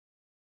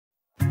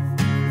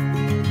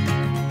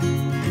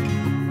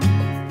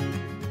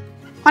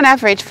On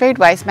average, food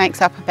waste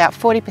makes up about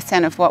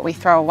 40% of what we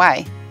throw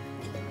away.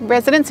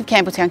 Residents of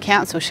Campbelltown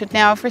Council should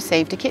now have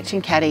received a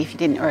kitchen caddy if you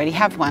didn't already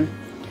have one.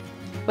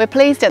 We're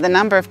pleased at the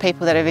number of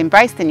people that have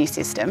embraced the new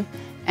system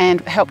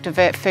and helped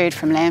divert food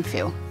from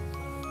landfill.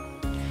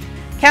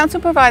 Council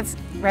provides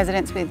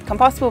residents with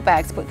compostable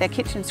bags to put their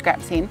kitchen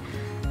scraps in,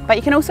 but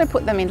you can also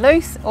put them in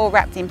loose or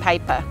wrapped in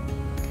paper.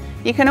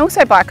 You can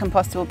also buy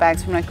compostable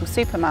bags from local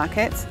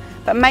supermarkets,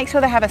 but make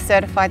sure they have a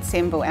certified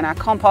symbol and are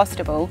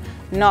compostable,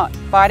 not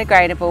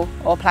biodegradable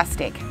or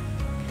plastic.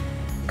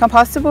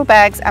 Compostable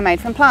bags are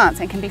made from plants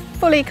and can be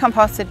fully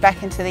composted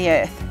back into the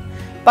earth.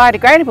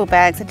 Biodegradable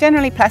bags are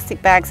generally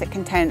plastic bags that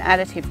contain an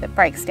additive that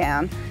breaks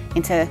down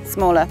into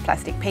smaller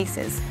plastic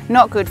pieces.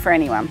 Not good for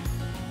anyone.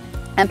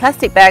 And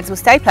plastic bags will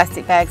stay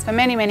plastic bags for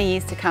many, many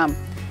years to come,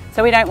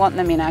 so we don't want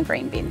them in our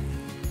green bin.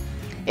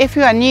 If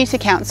you are new to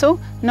Council,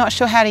 not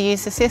sure how to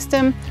use the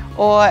system,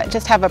 or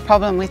just have a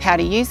problem with how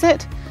to use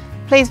it,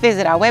 please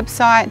visit our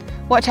website,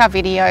 watch our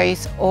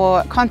videos,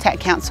 or contact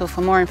Council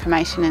for more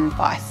information and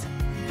advice.